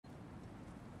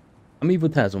I'm Evil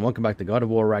Taz, and welcome back to God of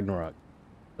War Ragnarok.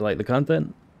 If you like the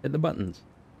content, hit the buttons.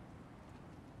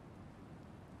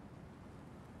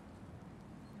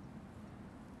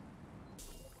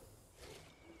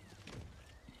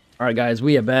 Alright guys,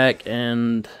 we are back,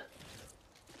 and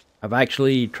I've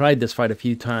actually tried this fight a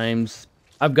few times.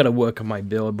 I've got to work on my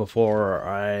build before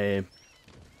I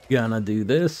gonna do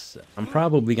this. I'm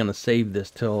probably gonna save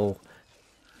this till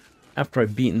after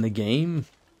I've beaten the game.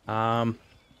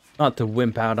 Not to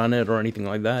wimp out on it or anything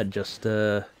like that, just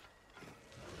I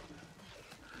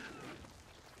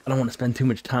don't want to spend too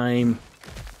much time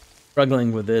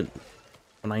struggling with it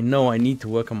when I know I need to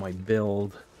work on my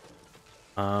build.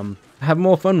 Have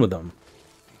more fun with them.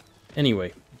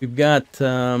 Anyway, we've got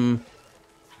a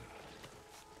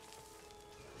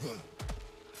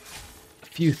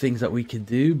few things that we could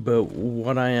do, but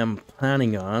what I am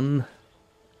planning on...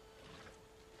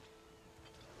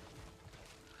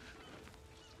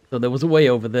 So there was a way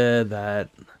over there that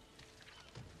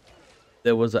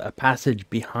there was a passage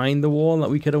behind the wall that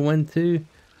we could have went to.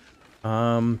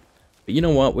 But you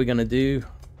know what we're gonna do?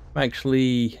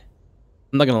 Actually,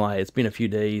 I'm not gonna lie, it's been a few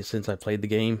days since I played the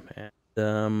game,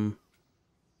 and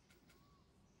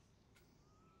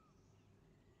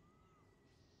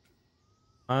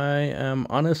I am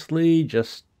honestly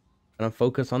just gonna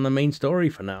focus on the main story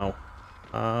for now.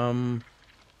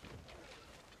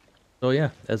 So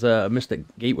yeah, there's a Mystic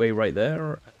Gateway right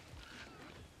there.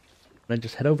 Can I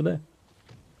just head over there?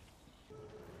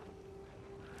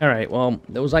 Alright, well,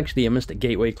 there was actually a Mystic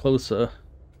Gateway closer.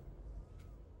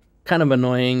 Kind of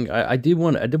annoying. I did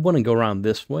want to go around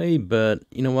this way, but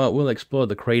you know what? We'll explore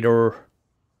the crater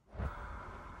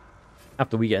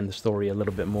after we get in the story a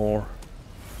little bit more.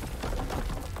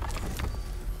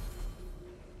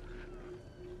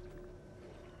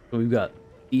 So we've got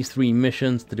these 3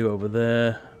 missions to do over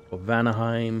there for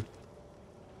Vanaheim.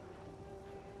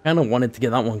 Kind of wanted to get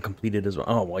that one completed as well.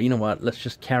 Oh, well, you know what? Let's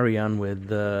just carry on with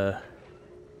the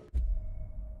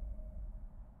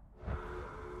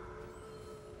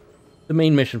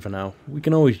main mission for now. We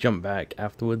can always jump back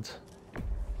afterwards.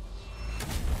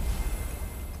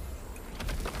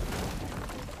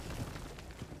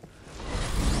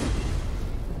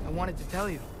 I wanted to tell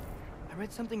you. I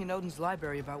read something in Odin's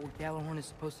library about what Gjallarhorn is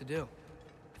supposed to do.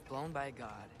 If blown by a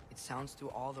god, it sounds through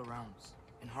all the realms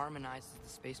and harmonizes the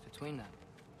space between them.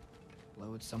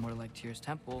 Blow it somewhere like Tyr's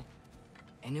temple,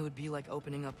 and it would be like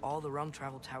opening up all the realm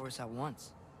travel towers at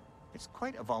once. It's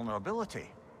quite a vulnerability.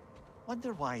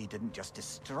 Wonder why he didn't just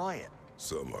destroy it.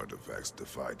 Some artifacts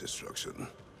defy destruction.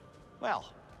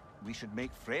 Well, we should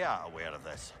make Freya aware of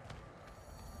this.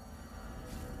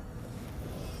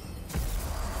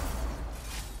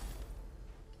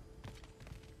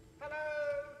 Hello!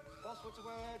 Boss wants a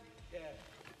word? Yeah,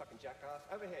 you fucking jackass.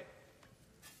 Over here.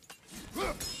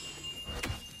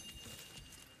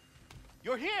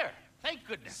 You're here! Thank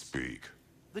goodness! Speak.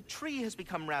 The tree has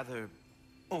become rather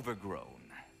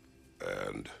overgrown.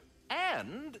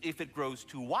 And if it grows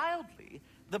too wildly,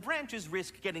 the branches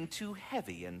risk getting too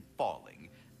heavy and falling,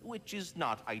 which is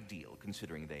not ideal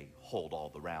considering they hold all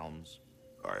the realms.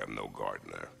 I am no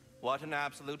gardener. What an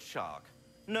absolute shock.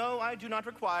 No, I do not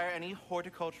require any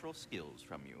horticultural skills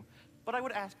from you, but I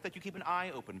would ask that you keep an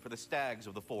eye open for the stags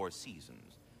of the 4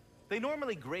 seasons. They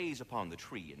normally graze upon the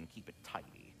tree and keep it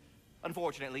tidy.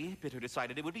 Unfortunately, Bitter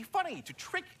decided it would be funny to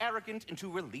trick Arrogant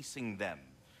into releasing them.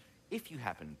 If you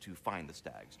happen to find the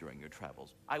stags during your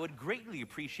travels, I would greatly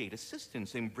appreciate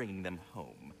assistance in bringing them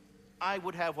home. I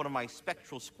would have one of my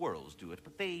spectral squirrels do it,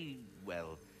 but they,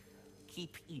 well,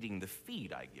 keep eating the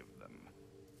feed I give them.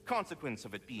 Consequence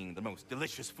of it being the most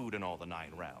delicious food in all the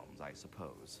 9 realms, I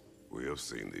suppose. We have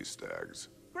seen these stags.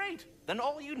 Great, then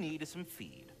all you need is some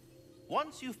feed.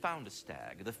 Once you've found a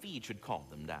stag, the feed should calm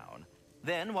them down.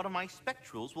 Then one of my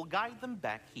spectrals will guide them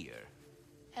back here.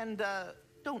 And,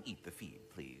 don't eat the feed,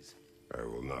 please. I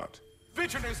will not.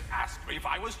 Vigilance asked me if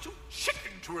I was too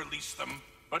chicken to release them,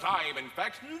 but I am in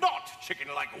fact not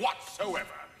chicken-like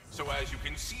whatsoever. So as you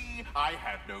can see, I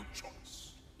had no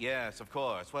choice. Yes, of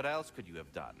course. What else could you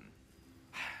have done?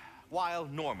 While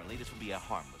normally this would be a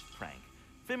harmless prank,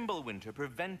 Fimbulwinter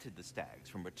prevented the stags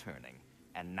from returning,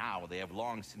 and now they have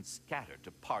long since scattered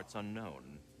to parts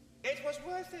unknown. It was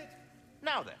worth it.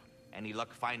 Now then, any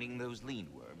luck finding those lean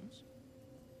worms?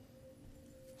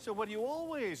 So were you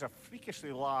always a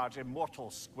freakishly large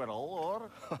immortal squirrel, or?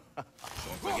 Don't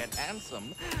forget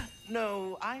handsome.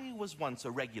 No, I was once a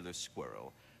regular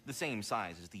squirrel. The same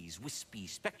size as these wispy,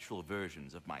 spectral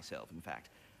versions of myself, in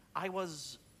fact. I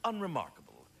was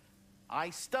unremarkable. I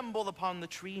stumbled upon the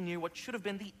tree near what should have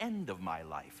been the end of my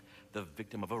life, the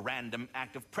victim of a random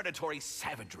act of predatory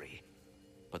savagery.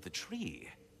 But the tree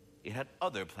It had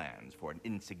other plans for an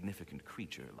insignificant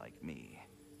creature like me.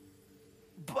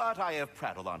 But I have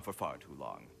prattled on for far too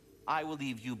long. I will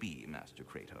leave you be, Master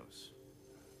Kratos.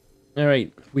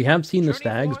 Alright, we have seen the Journey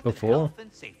stags forth in before. health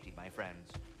and safety, my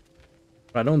friends.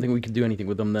 But I don't think we could do anything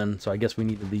with them then, so I guess we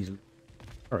needed these.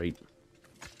 Alright.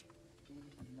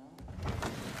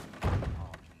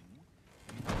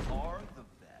 You are the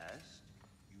best.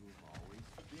 You've always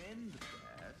been the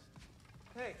best.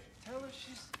 Hey, tell her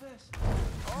she's the best.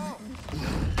 Oh!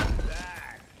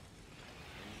 Back!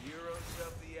 The heroes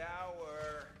of the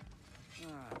hour.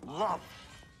 Love.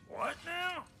 What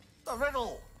now? The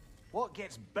riddle. What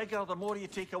gets bigger the more you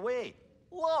take away?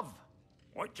 Love.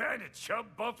 What kind of chub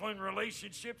buffling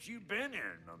relationships you been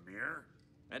in, Mimir?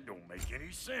 That don't make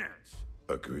any sense.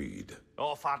 Agreed.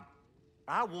 Oh,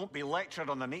 I won't be lectured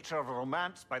on the nature of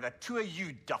romance by the two of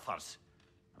you duffers.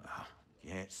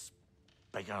 Gets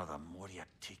bigger the more you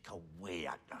take away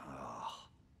it.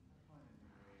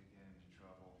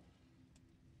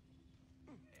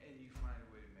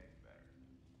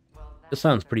 This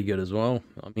sounds pretty good as well.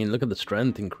 I mean, look at the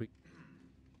strength increase.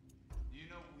 You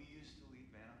know we used to leave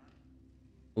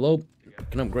Vanaheim? Hello,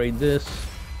 can upgrade this.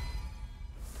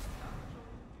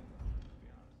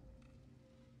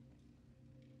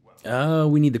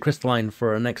 We need the crystalline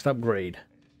for our next upgrade.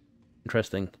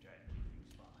 Interesting.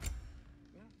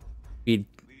 We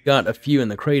got a few in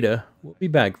the crater. We'll be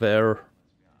back there.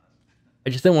 I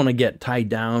just don't want to get tied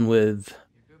down with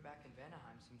Your group back in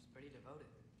Vanaheim seems pretty devoted.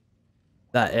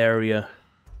 that area.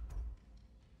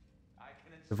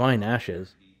 Divine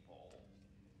Ashes.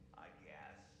 I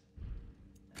guess.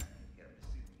 Get them to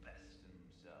see the best in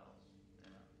themselves.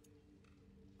 You know?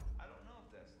 I don't know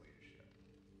if that's leadership.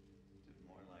 It's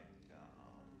more like,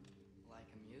 Like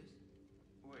a muse?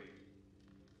 wait.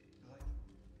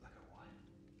 Like a what?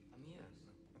 A muse.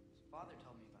 His father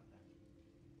told me about that.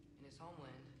 In his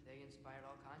homeland, they inspired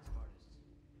all kinds of artists.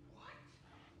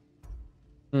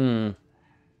 Hmm.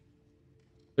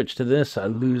 Switch to this, I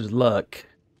lose luck.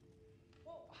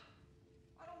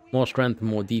 More strength and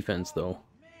more defense, though.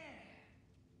 Man,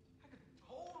 I could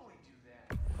totally do that.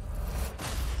 Come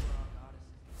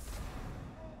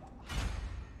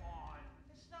on,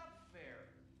 it's not fair.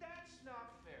 That's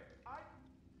not fair. I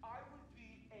would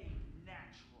be a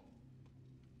natural.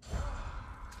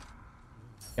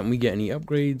 Can we get any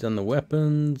upgrades on the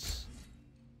weapons?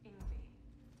 Ingvi,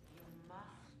 you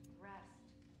must rest.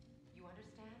 You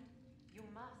understand? You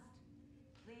must.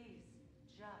 Please,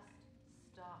 just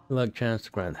stop. Luck chance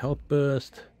to grant health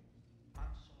burst. I'm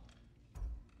sorry.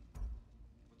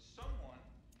 But someone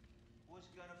was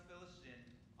gonna fill us in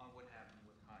on what happened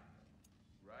with Heimdall,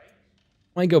 right?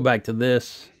 I go back to this.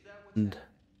 Is that what's And happening?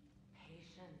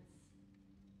 Patience.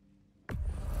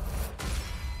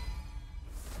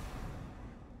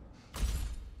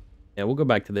 yeah, we'll go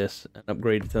back to this and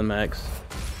upgrade it to the max.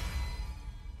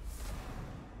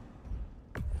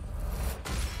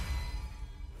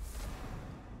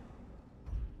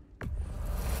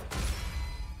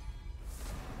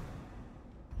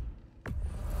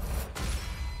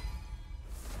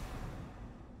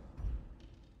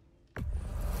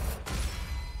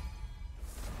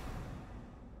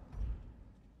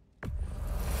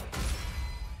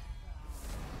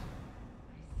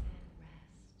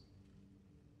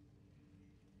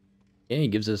 Yeah, he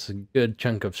gives us a good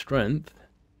chunk of strength.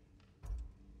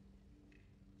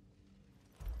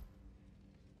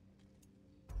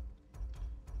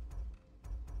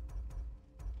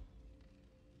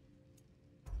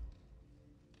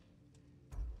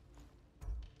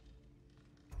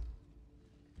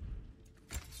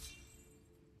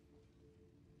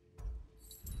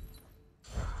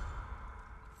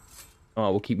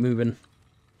 Oh, we'll keep moving.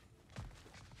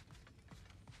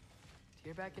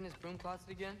 Tyr back in his broom closet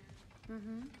again?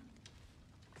 Mm-hmm.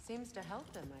 Seems to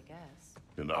help him, I guess.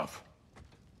 Enough.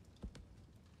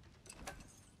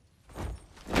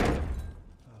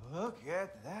 Look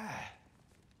at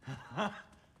that.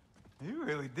 You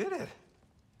really did it.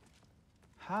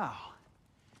 How,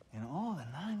 in all the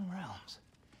 9 realms,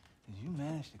 did you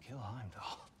manage to kill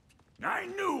Heimdall? I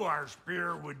knew our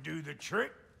spear would do the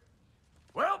trick.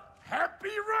 Well, happy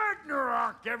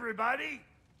Ragnarok, everybody.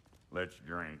 Let's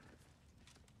drink.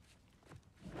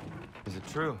 Is it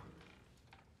true?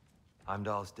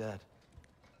 Heimdall's dead.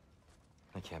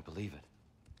 I can't believe it.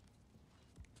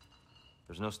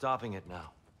 There's no stopping it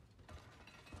now.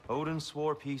 Odin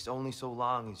swore peace only so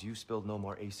long as you spilled no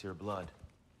more Æsir blood.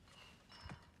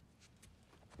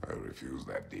 I refuse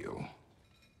that deal.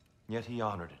 Yet he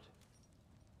honored it.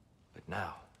 But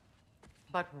now,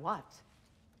 But what?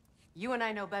 You and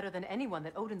I know better than anyone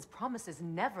that Odin's promises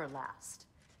never last.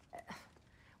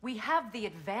 We have the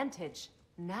advantage.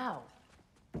 Now.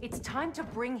 It's time to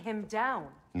bring him down.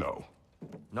 No.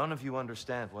 None of you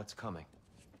understand what's coming.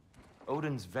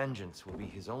 Odin's vengeance will be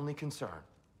his only concern.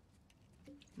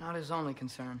 Not his only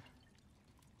concern.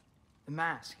 The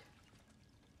mask.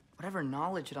 Whatever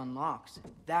knowledge it unlocks,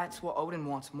 that's what Odin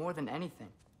wants more than anything.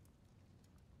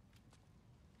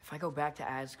 If I go back to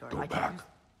Asgard, Go I back. can...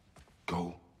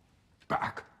 Go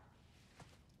back.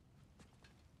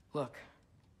 Look.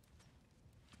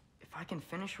 If I can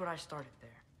finish what I started there,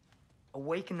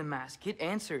 awaken the mask, get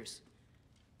answers,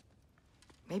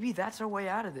 maybe that's our way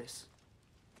out of this.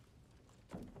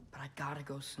 But I gotta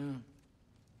go soon.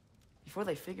 Before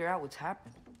they figure out what's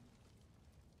happened.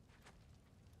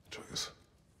 Atreus,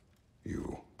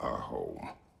 you are home.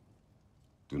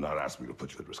 Do not ask me to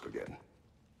put you at risk again.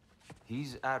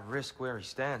 He's at risk where he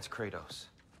stands, Kratos.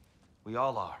 We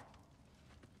all are.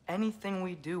 Anything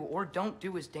we do or don't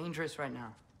do is dangerous right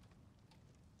now.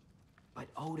 But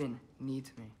Odin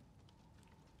needs me.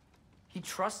 He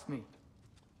trusts me.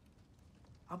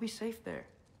 I'll be safe there.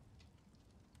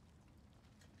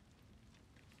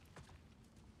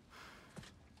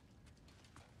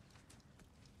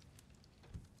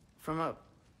 From a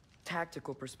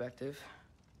tactical perspective,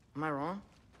 am I wrong?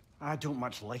 I don't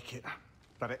much like it,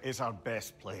 but it is our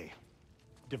best play.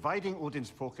 Dividing Odin's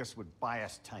focus would buy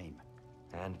us time.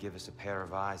 And give us a pair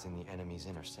of eyes in the enemy's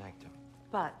inner sanctum.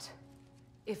 But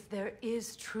if there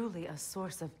is truly a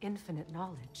source of infinite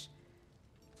knowledge,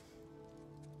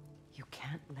 you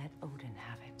can't let Odin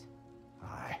have it.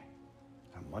 Aye.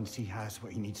 And once he has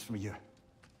what he needs from you...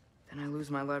 Then I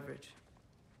lose my leverage.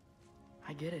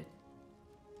 I get it.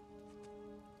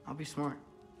 I'll be smart.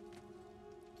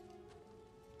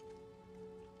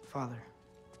 Father,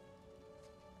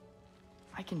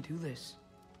 I can do this.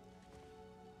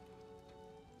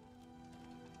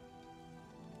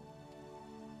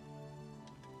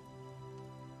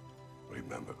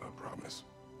 Remember our promise.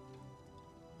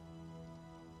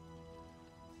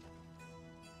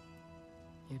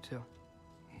 You too.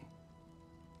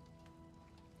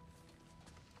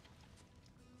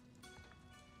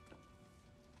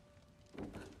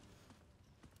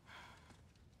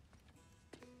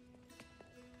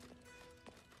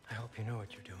 I hope you know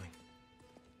what you're doing.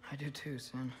 I do too,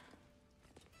 Sin.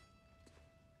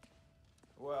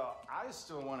 Well, I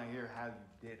still want to hear how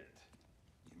you did it.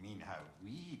 You mean how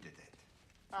we did it?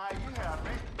 Aye, you heard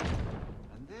me.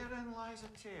 And therein lies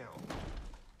a tale.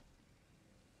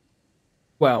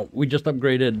 Well, we just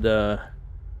upgraded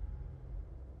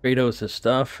Kratos'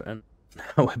 stuff, and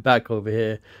now we're back over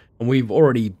here, and we've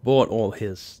already bought all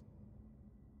his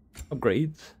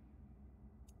upgrades.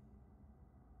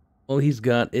 All he's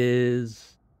got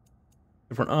is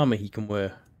different armor he can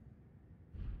wear.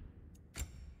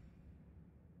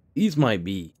 These might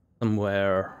be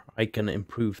somewhere I can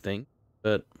improve things,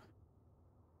 but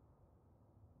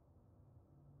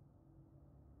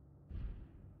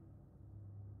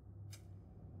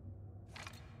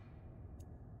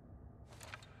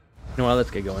you know what,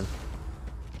 let's get going.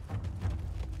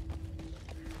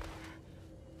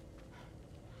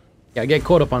 Yeah, I get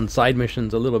caught up on side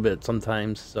missions a little bit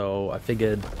sometimes, so I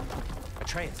figured...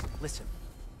 Atreus, listen.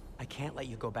 I can't let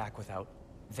you go back without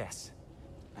this.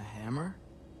 A hammer?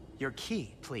 Your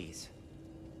key, please.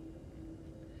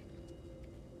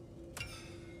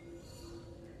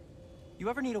 You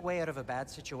ever need a way out of a bad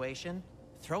situation?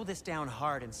 Throw this down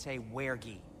hard and say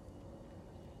wergi.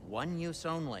 One use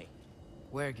only.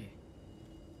 Wergi.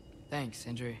 Thanks,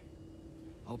 Sindri.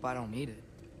 Hope I don't need it.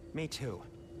 Me too.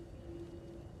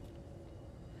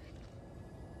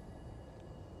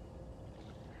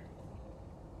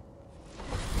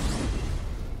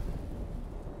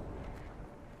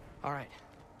 All right.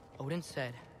 Odin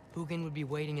said Hugin would be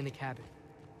waiting in the cabin.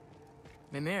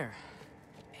 Mimir,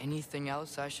 anything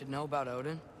else I should know about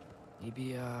Odin?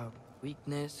 Maybe a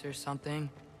weakness or something?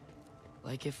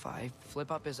 Like if I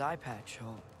flip up his eye patch,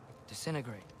 he'll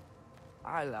disintegrate.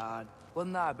 Aye, lad.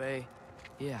 Wouldn't that be?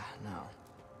 Yeah, no.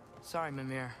 Sorry,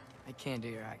 Mimir. I can't do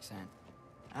your accent.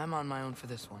 I'm on my own for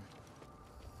this one.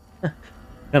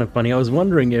 Kind of funny. I was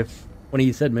wondering if, when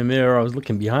he said Mimir, I was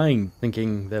looking behind,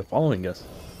 thinking they're following us.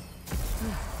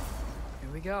 Here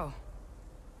we go.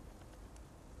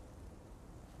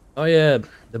 Oh yeah,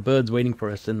 the bird's waiting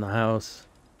for us in the house.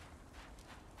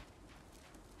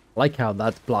 I like how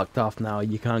that's blocked off now.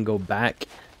 You can't go back.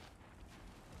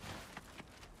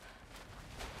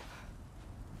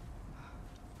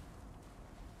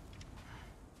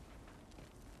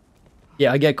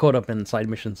 Yeah, I get caught up in side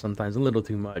missions sometimes, a little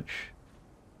too much.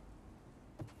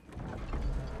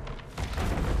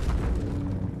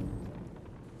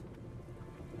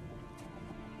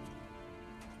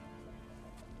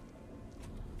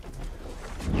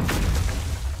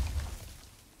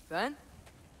 Ben?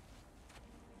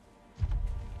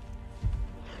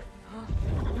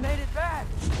 You made it back!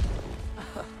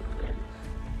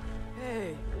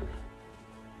 Hey.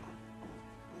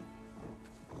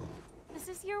 Is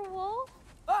this your wool?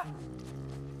 Ah!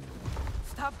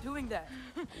 Stop doing that.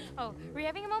 Oh, were you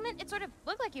having a moment? It sort of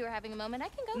looked like you were having a moment. I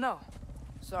can go. No.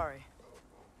 Sorry.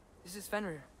 This is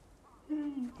Fenrir.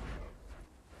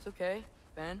 It's okay,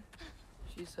 Ben.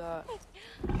 She's, So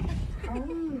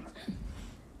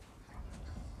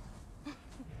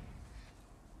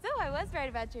I was right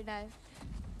about your knife.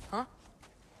 Huh?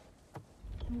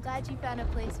 I'm glad you found a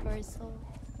place for his soul.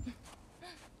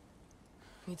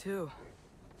 Me too.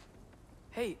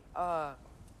 Hey, how'd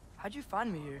you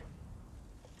find me here?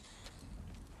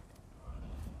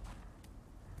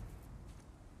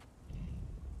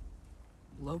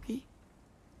 Loki?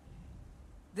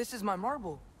 This is my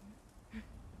marble.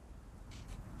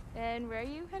 And where are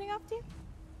you heading off to?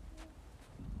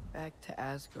 Back to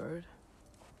Asgard.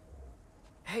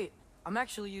 Hey, I'm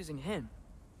actually using him.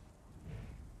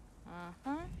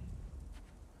 Uh-huh.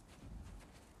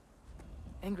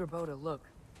 Angrboda, look.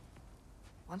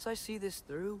 Once I see this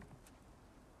through,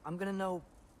 I'm gonna know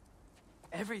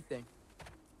everything.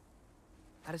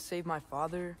 How to save my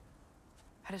father,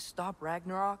 how to stop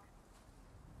Ragnarok,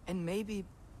 and maybe,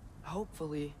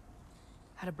 hopefully,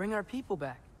 how to bring our people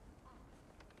back.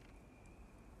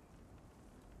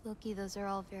 Loki, those are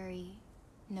all very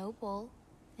noble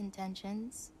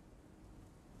intentions.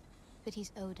 But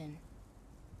he's Odin.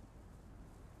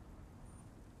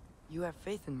 You have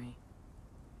faith in me,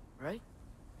 right?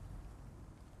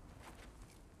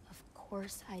 Of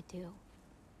course I do.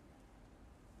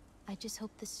 I just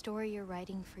hope the story you're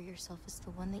writing for yourself is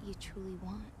the one that you truly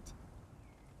want.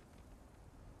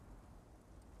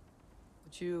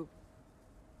 Would you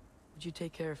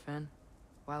take care of Fen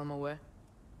while I'm away?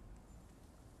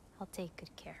 I'll take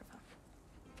good care of him.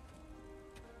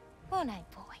 Won't I,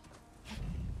 boy?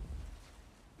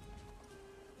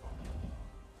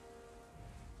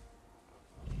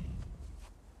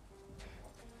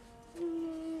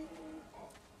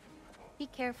 Be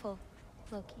careful,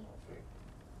 Loki.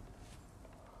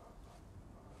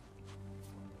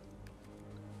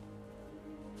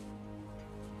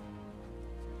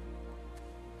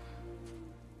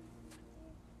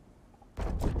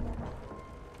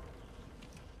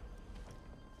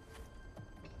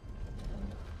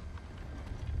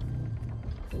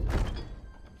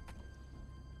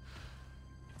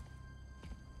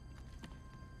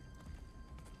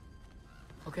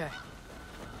 Okay.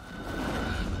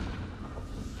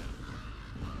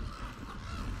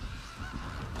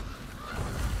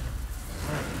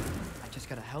 I just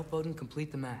gotta help Odin complete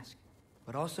the mask,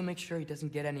 but also make sure he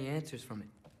doesn't get any answers from it.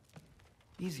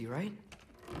 Easy, right?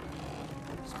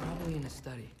 It's probably in a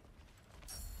study.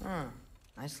 Huh.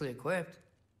 Nicely equipped.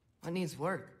 What needs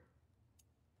work?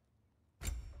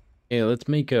 Yeah, let's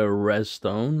make a res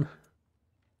stone.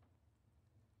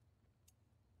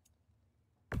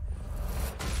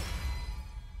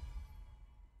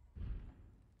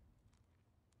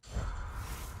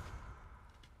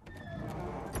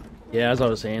 Yeah, as I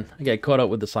was saying, I get caught up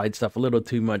with the side stuff a little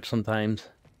too much sometimes.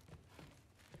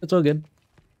 It's all good.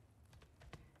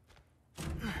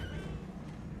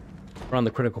 We're on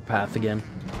the critical path again.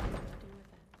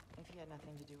 If he had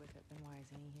nothing to do with it, then why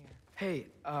isn't he here? Hey,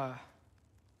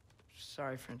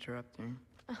 sorry for interrupting.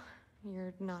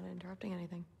 You're not interrupting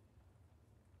anything.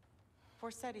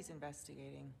 Forseti's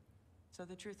investigating, so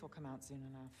the truth will come out soon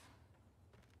enough.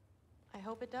 I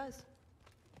hope it does.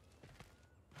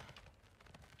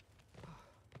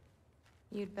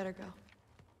 You'd better go. What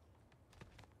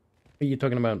are you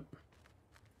talking about?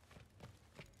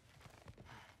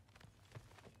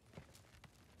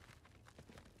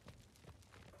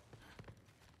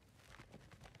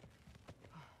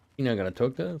 You're not gonna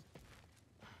talk to us?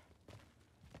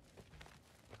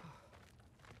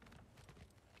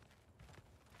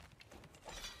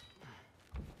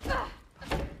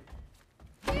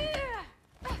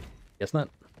 Guess not.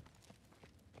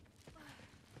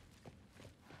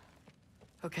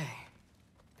 Okay.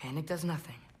 Panic does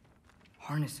nothing.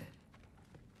 Harness it.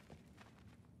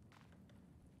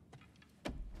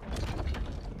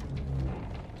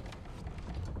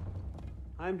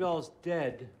 Heimdall's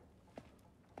dead.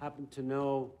 Happen to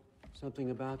know something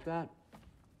about that?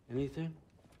 Anything?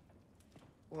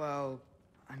 Well,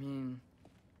 I mean,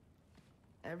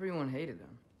 everyone hated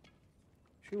him.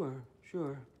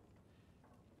 Sure.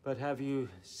 But have you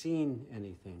seen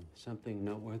anything? Something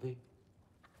noteworthy?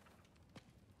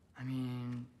 I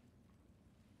mean,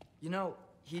 you know,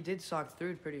 he did sock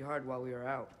through pretty hard while we were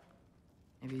out.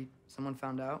 Maybe someone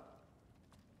found out?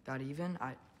 Got even?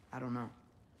 I don't know.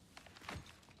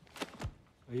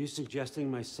 Are you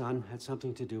suggesting my son had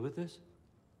something to do with this?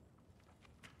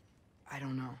 I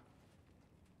don't know.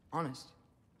 Honest.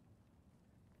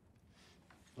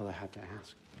 Well, I had to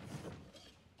ask.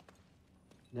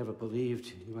 Never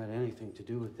believed you had anything to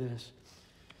do with this.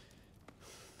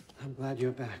 I'm glad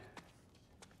you're back.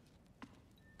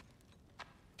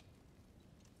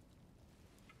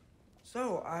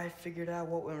 So, I figured out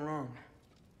what went wrong.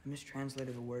 I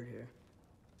mistranslated a word here.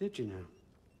 Did you now?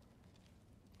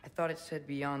 I thought it said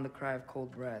beyond the cry of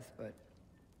cold breath, but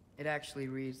it actually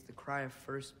reads the cry of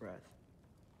first breath.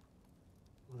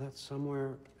 Well, that's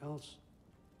somewhere else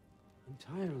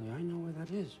entirely. I know where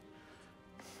that is.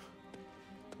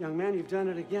 Young man, you've done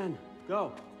it again.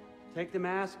 Go. Take the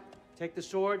mask, take the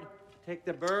sword, take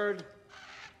the bird.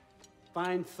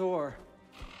 Find Thor.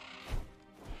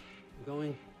 I'm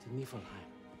going to Niflheim.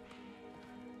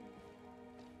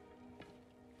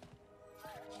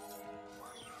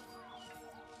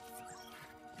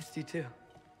 Missed you too.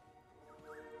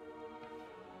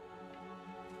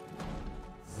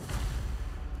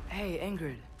 Hey,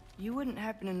 Ingrid, you wouldn't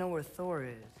happen to know where Thor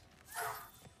is?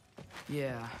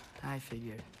 Yeah, I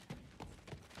figured.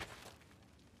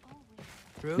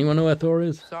 Drew? Anyone know where Thor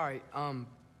is? Sorry,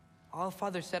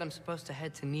 Allfather said I'm supposed to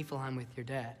head to Niflheim with your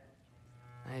dad.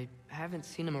 I haven't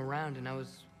seen him around, and I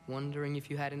was wondering if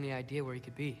you had any idea where he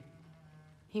could be.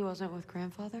 He wasn't with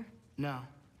Grandfather? No.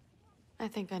 I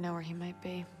think I know where he might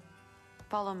be.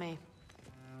 Follow me.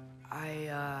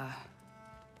 I,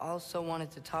 also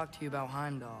wanted to talk to you about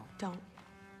Heimdall. Don't.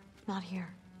 Not here.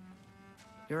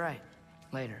 You're right.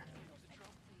 Later.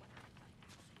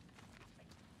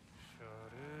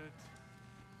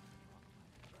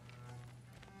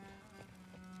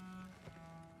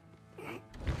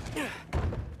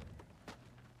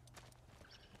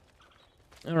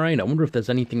 Alright, I wonder if there's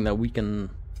anything that we can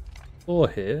explore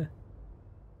here.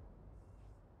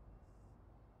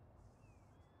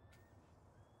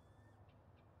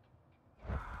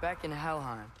 Back in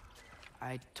Helheim,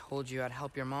 I told you I'd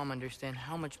help your mom understand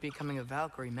how much becoming a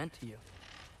Valkyrie meant to you.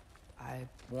 I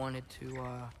wanted to,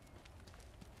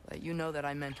 let you know that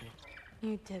I meant it.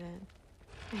 You didn't.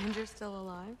 And you're still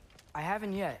alive? I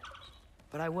haven't yet,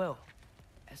 but I will.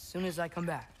 As soon as I come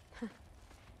back.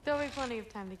 There'll be plenty of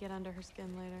time to get under her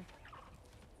skin later.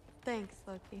 Thanks,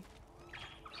 Loki.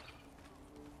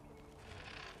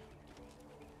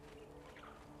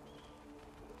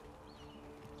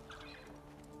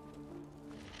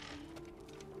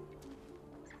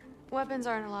 Weapons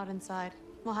aren't allowed inside.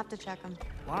 We'll have to check them.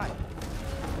 Why?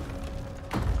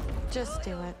 Just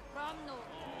do it.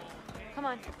 Come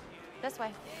on. This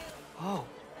way. Oh.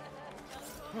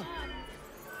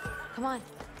 Come on.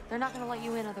 They're not gonna let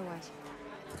you in otherwise.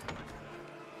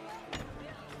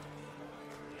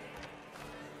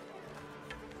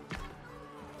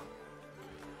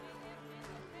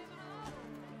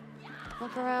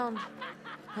 Look around.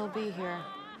 He'll be here.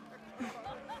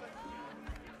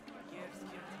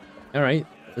 Alright,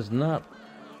 there's not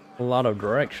a lot of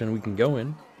direction we can go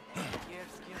in.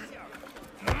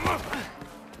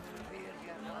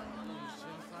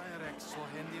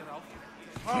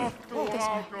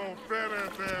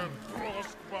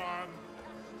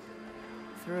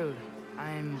 Thrud,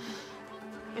 I'm...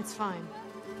 It's fine.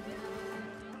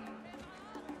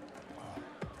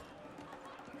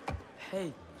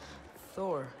 Hey,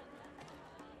 Thor.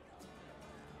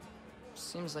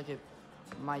 Seems like it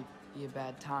might be a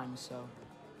bad time, so...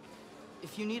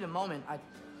 If you need a moment, I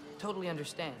totally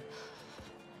understand.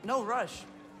 No rush,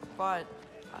 but...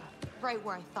 Right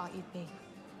where I thought you'd be.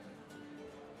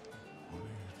 What are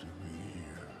you doing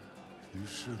here? You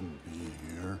shouldn't be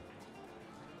here.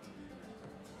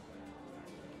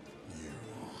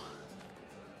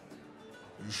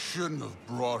 You shouldn't have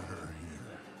brought her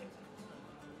here.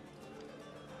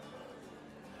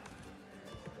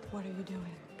 What are you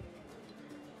doing?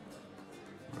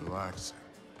 Relaxing.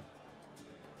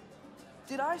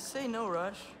 Did I say no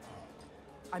rush?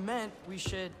 I meant we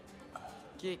should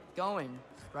get going,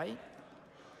 right?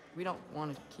 We don't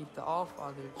want to keep the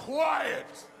Allfather... Quiet!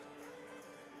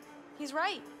 He's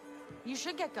right. You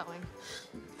should get going.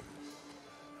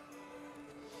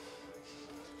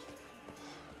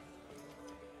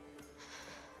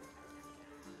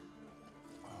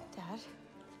 Dad?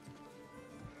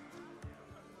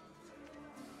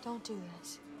 Don't do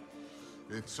this.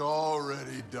 It's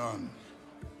already done.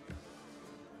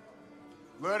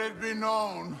 Let it be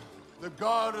known, the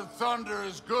God of Thunder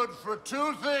is good for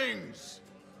two things.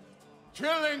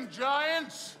 Killing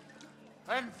giants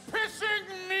and pissing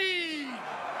me!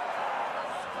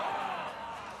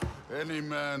 Any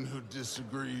man who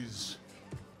disagrees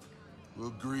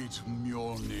will greet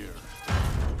Mjolnir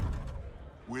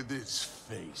with its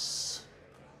face.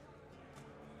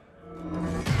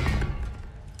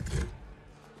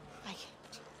 I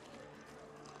can't.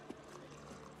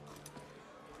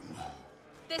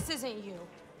 This isn't you.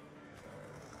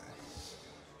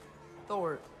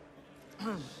 Thor.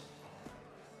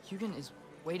 Hugin is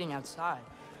waiting outside.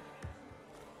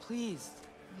 Please,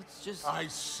 let's just... I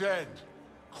said,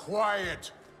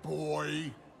 quiet,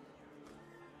 boy.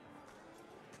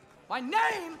 My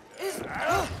name is...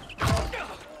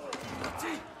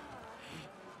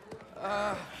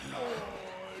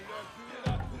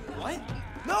 What?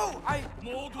 No,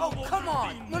 Oh, come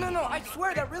on! No, I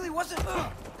swear that really wasn't...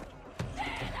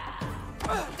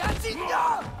 That's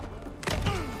enough!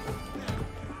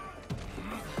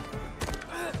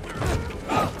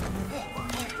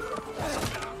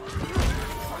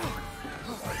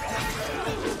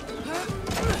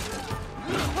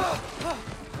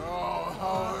 Oh,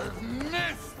 how I've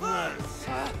missed this!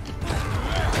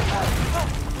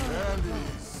 And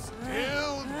he's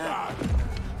still got it.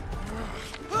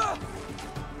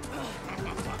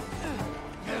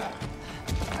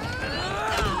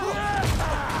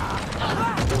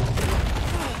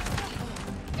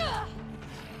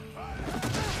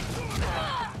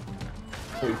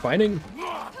 Are we fighting?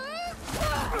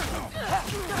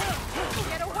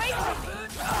 Get away from me!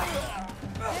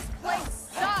 This place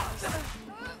sucks!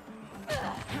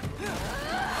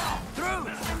 Through!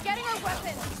 I'm getting a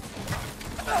weapon!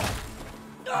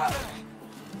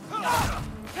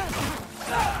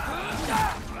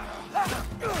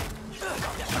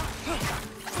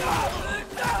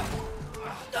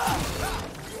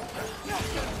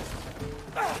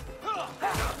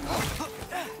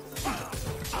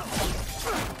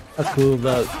 That's cool.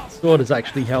 The sword is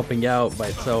actually helping out by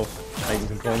itself. I'm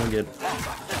controlling it.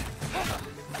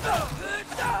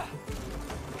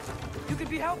 You could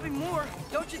be helping more,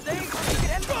 don't you think? You could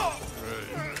end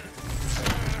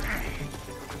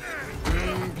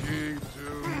Thinking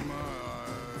too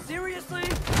much. Seriously?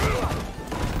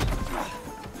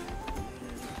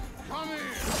 Come here.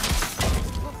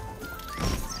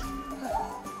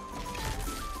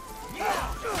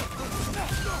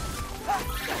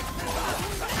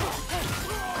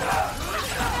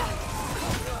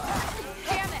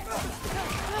 Damn it!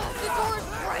 The door's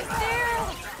right there!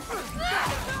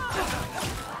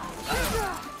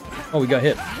 Oh, we got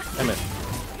hit. Damn it.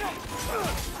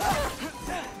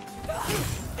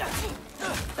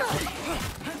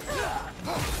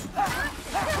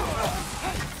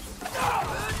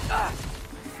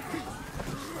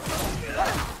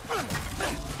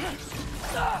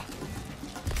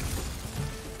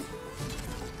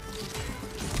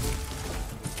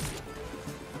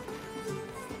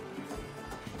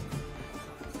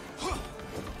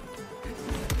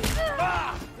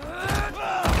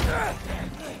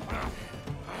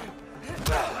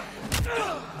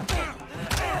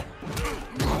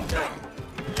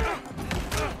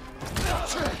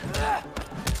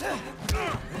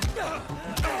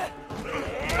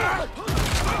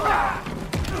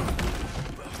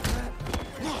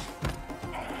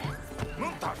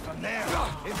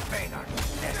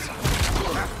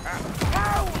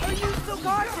 How are you so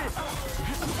cautious?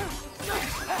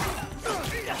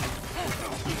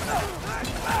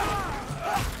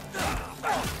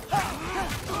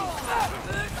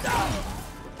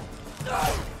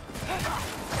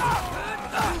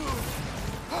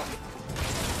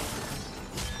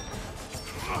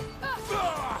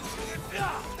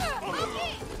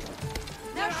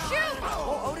 Now shoot!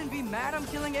 Will Odin be mad I'm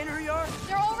killing Einherjar?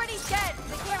 They're already dead.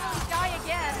 They can't really die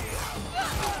again.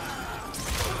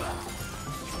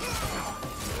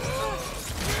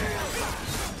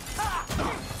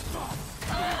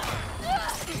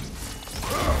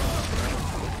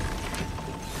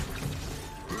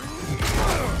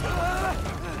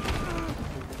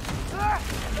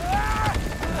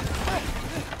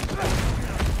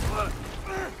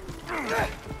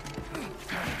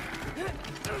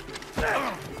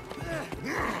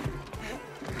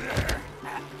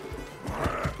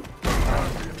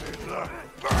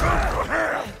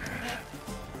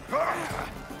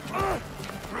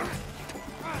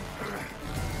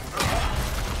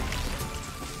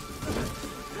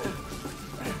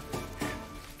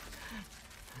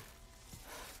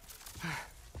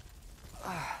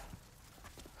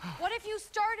 What if you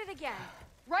started again?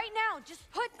 Right now,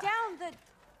 just put down the...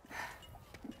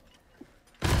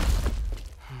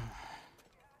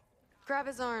 Grab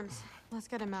his arms. Let's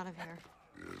get him out of here.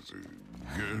 It's a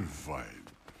good fight.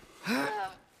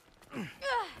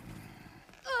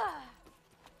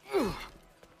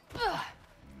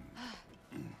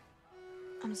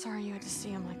 I'm sorry you had to see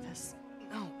him like this.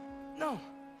 No,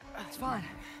 it's fine.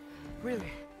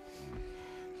 Really?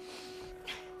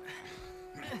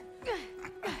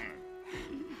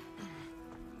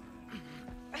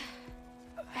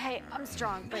 Hey, I'm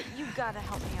strong, but you gotta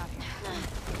help me out here.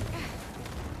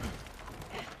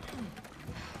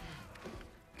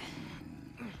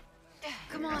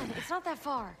 Come on, it's not that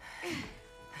far.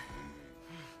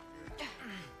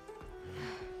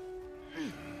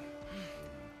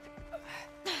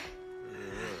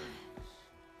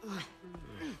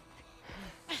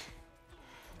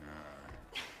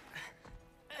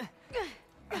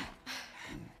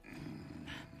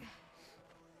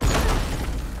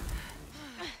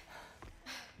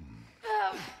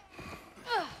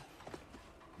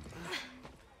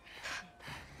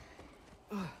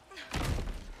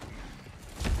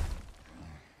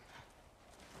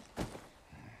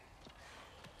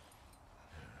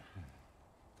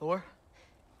 Thor?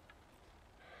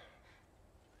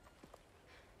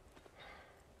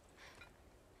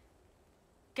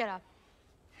 Get up.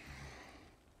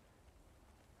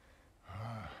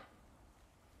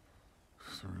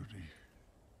 Thrudy.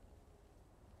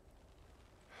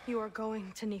 You are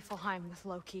going to Niflheim with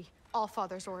Loki.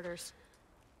 Allfather's orders.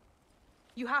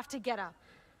 You have to get up.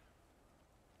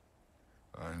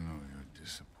 I know you're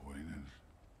disappointed.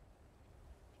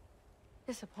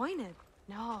 Disappointed?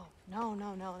 No.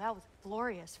 That was a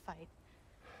glorious fight.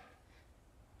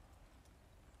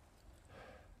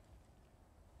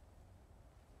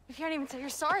 You can't even say you're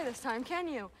sorry this time, can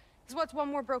you? Because what's one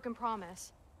more broken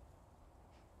promise?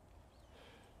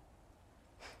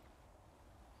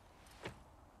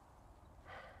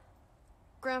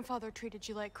 Grandfather treated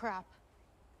you like crap.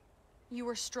 You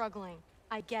were struggling.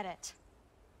 I get it.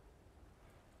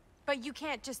 But you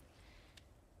can't just...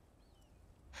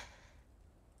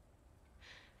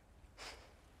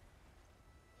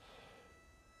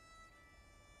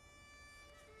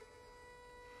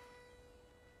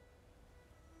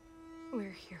 We're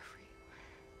here for you.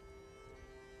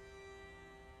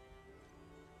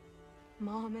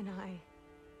 Mom and I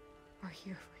are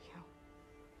here for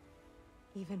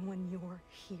you. Even when you're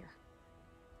here.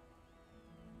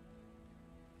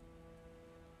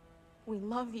 We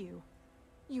love you.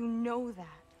 You know that.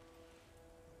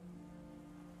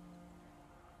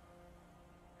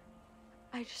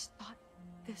 I just thought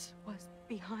this was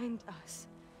behind us.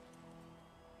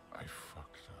 I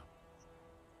fucked up.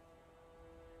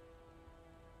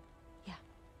 Yeah,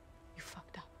 you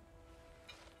fucked up.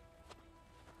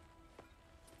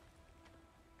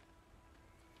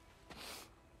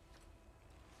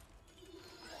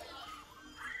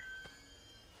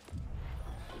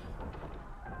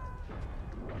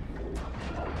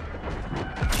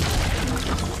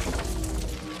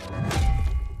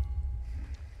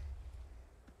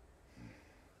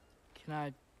 Can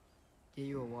I get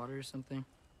you a water or something?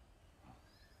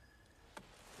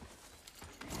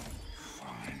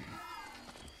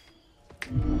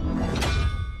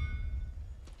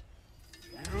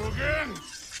 You again?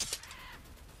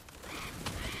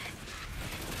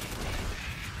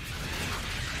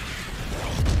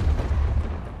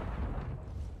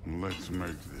 Let's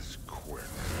make this quick.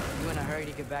 You in a hurry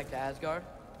to get back to Asgard?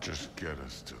 Just get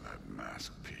us to that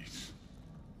mask piece.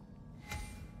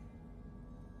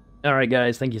 Alright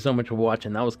guys, thank you so much for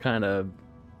watching. That was kind of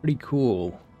pretty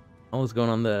cool. I was going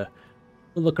on the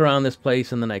look around this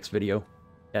place in the next video.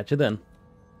 Catch you then.